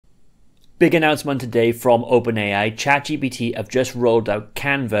Big announcement today from OpenAI. ChatGPT have just rolled out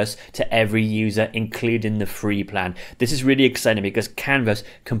Canvas to every user, including the free plan. This is really exciting because Canvas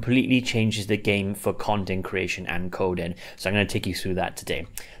completely changes the game for content creation and coding. So I'm going to take you through that today.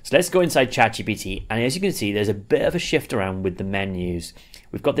 So let's go inside ChatGPT, and as you can see, there's a bit of a shift around with the menus.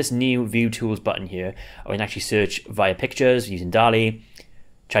 We've got this new View Tools button here. We can actually search via pictures using DALL-E,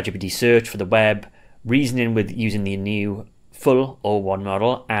 ChatGPT search for the web, reasoning with using the new full O1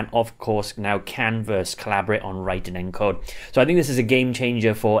 model, and of course now Canvas collaborate on writing and code. So I think this is a game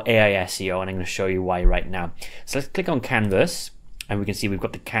changer for AI SEO, and I'm going to show you why right now. So let's click on Canvas, and we can see we've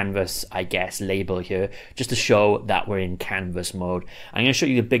got the Canvas, I guess, label here just to show that we're in Canvas mode. I'm going to show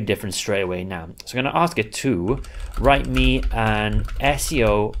you the big difference straight away now. So I'm going to ask it to write me an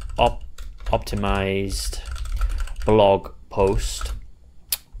SEO optimized blog post.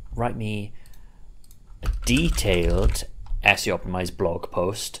 Write me a detailed SEO optimized blog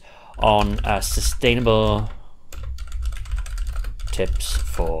post on sustainable tips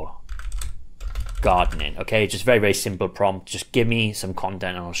for gardening. Okay, just very simple prompt. Just give me some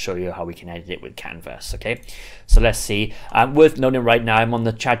content and I'll show you how we can edit it with Canvas. Okay, so let's see. Worth noting right now, I'm on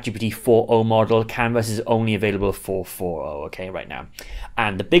the ChatGPT 4.0 model. Canvas is only available for 4.0, okay, right now.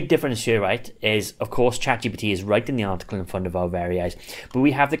 And the big difference here, right, is of course ChatGPT is writing the article in front of our very eyes, but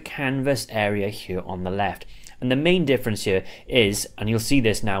we have the Canvas area here on the left. And the main difference here is, and you'll see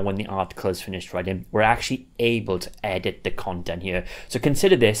this now when the article is finished writing, we're actually able to edit the content here. So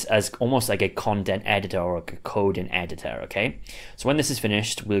consider this as almost like a content editor or a coding editor, okay? So when this is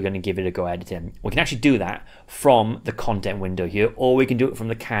finished, we're going to give it a go editing. We can actually do that from the content window here, or we can do it from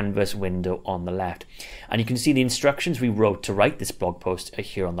the Canvas window on the left. And you can see the instructions we wrote to write this blog post are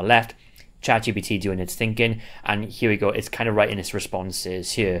here on the left. ChatGPT doing its thinking, and here we go, it's kind of writing its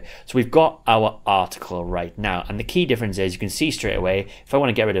responses here. So we've got our article right now, and the key difference is you can see straight away, if I want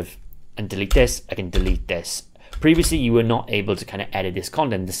to get rid of and delete this, I can delete this. Previously you were not able to kind of edit this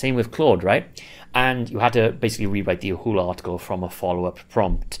content, the same with Claude, right? And you had to basically rewrite the whole article from a follow-up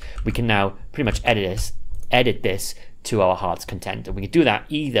prompt. We can now pretty much edit this to our heart's content, and we can do that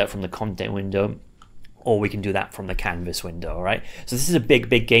either from the content window, or we can do that from the Canvas window, right? So this is a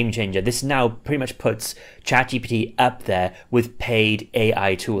big game changer. This now pretty much puts ChatGPT up there with paid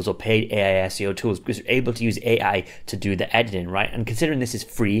AI tools or paid AI SEO tools, because you're able to use AI to do the editing, right? And considering this is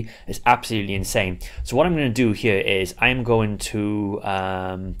free, it's absolutely insane. So what I'm going to do here is I'm going to,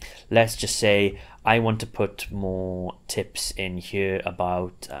 let's just say I want to put more tips in here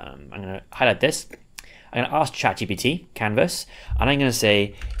about, I'm going to highlight this. I'm going to ask ChatGPT, Canvas, and I'm going to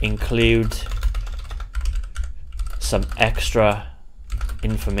say include some extra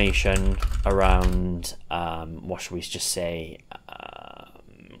information around what should we just say,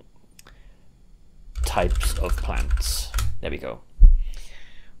 types of plants. There we go.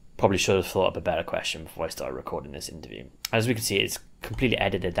 Probably should have thought up a better question before I started recording this interview. As we can see, it's completely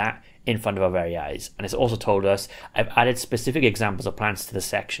edited that in front of our very eyes, and it's also told us I've added specific examples of plants to the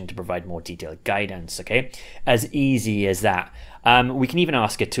section to provide more detailed guidance. Okay, as easy as that. We can even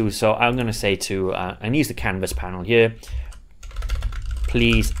ask it to, so I'm going to say to and use the Canvas panel here,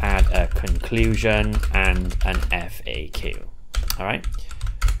 please add a conclusion and an FAQ. All right,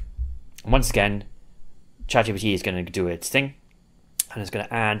 and once again ChatGPT is going to do its thing, and it's going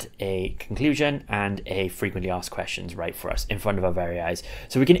to add a conclusion and a frequently asked questions right for us in front of our very eyes.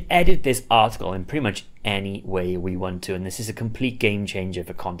 So we can edit this article in pretty much any way we want to, and this is a complete game changer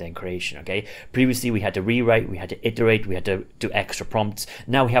for content creation. Okay, previously we had to rewrite, we had to iterate, we had to do extra prompts.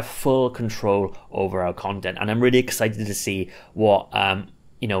 Now we have full control over our content, and I'm really excited to see what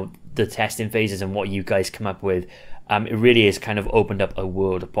you know, the testing phases and what you guys come up with. It really is kind of opened up a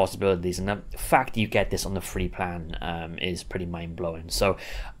world of possibilities, and the fact you get this on the free plan is pretty mind-blowing. So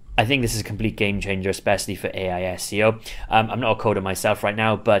I think this is a complete game changer, especially for AI SEO. I'm not a coder myself right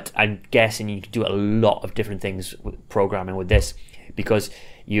now, but I'm guessing you can do a lot of different things with programming with this, because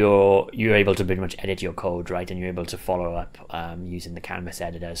you're able to pretty much edit your code, right? And you're able to follow up using the Canvas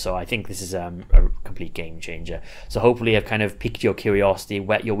editor. So I think this is a complete game changer. So hopefully I've kind of piqued your curiosity,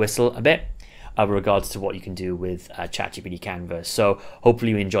 wet your whistle a bit, with regards to what you can do with ChatGPT Canvas. So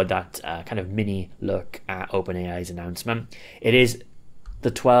hopefully you enjoyed that kind of mini look at OpenAI's announcement. It is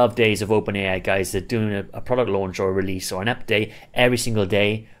the 12 days of OpenAI, guys. They're doing a product launch or a release or an update every single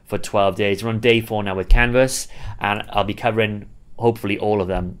day for 12 days. We're on day 4 now with Canvas, and I'll be covering hopefully all of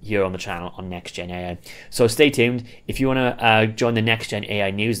them here on the channel on Next Gen AI. So stay tuned. If you want to join the Next Gen AI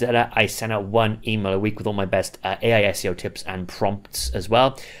newsletter, I send out 1 email a week with all my best AI SEO tips and prompts as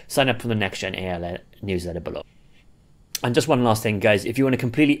well. Sign up for the Next Gen AI newsletter below. And just one last thing, guys, if you want to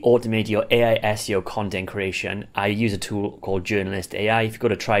completely automate your AI SEO content creation, I use a tool called Journalist AI. If you go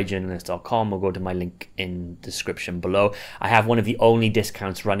to tryjournalist.com or go to my link in the description below, I have one of the only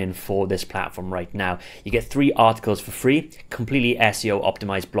discounts running for this platform right now. You get 3 articles for free, completely SEO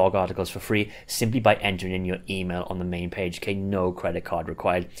optimized blog articles for free, simply by entering in your email on the main page. Okay, no credit card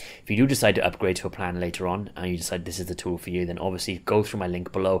required. If you do decide to upgrade to a plan later on and you decide this is the tool for you, then obviously go through my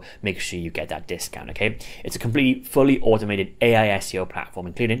link below, make sure you get that discount. Okay, it's a completely fully automated AI SEO platform,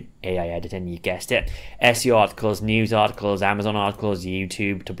 including AI editing, you guessed it, SEO articles, news articles, Amazon articles,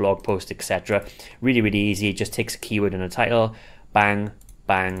 YouTube to blog posts, etc. Really easy. It just takes a keyword and a title, bang,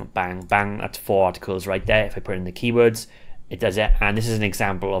 bang, bang, bang. That's 4 articles right there. If I put in the keywords, it does it. And this is an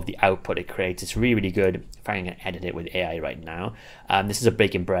example of the output it creates. It's really good. If I can edit it with AI right now. This is a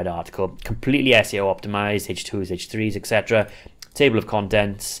Breaking Bread article, completely SEO optimized, H2s, H3s, etc. Table of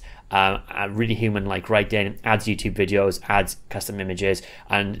contents, really human-like writing, adds YouTube videos, adds custom images,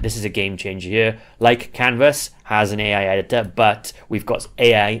 and this is a game changer here. Like Canvas has an AI editor, but we've got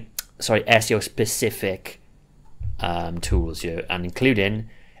SEO specific tools here, and including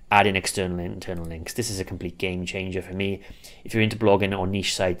adding external and internal links. This is a complete game changer for me. If you're into blogging or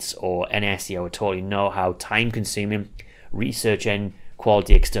niche sites or any SEO at all, you know how time consuming researching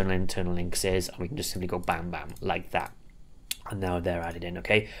quality external and internal links is, and we can just simply go bam bam like that. And now they're added in.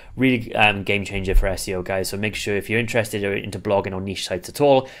 Okay, really game changer for SEO, guys. So make sure if you're interested or into blogging or niche sites at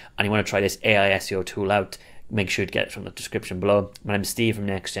all and you want to try this AI SEO tool out, make sure to get it from the description below. My name is Steve from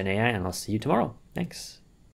Next Gen AI, and I'll see you tomorrow. Thanks.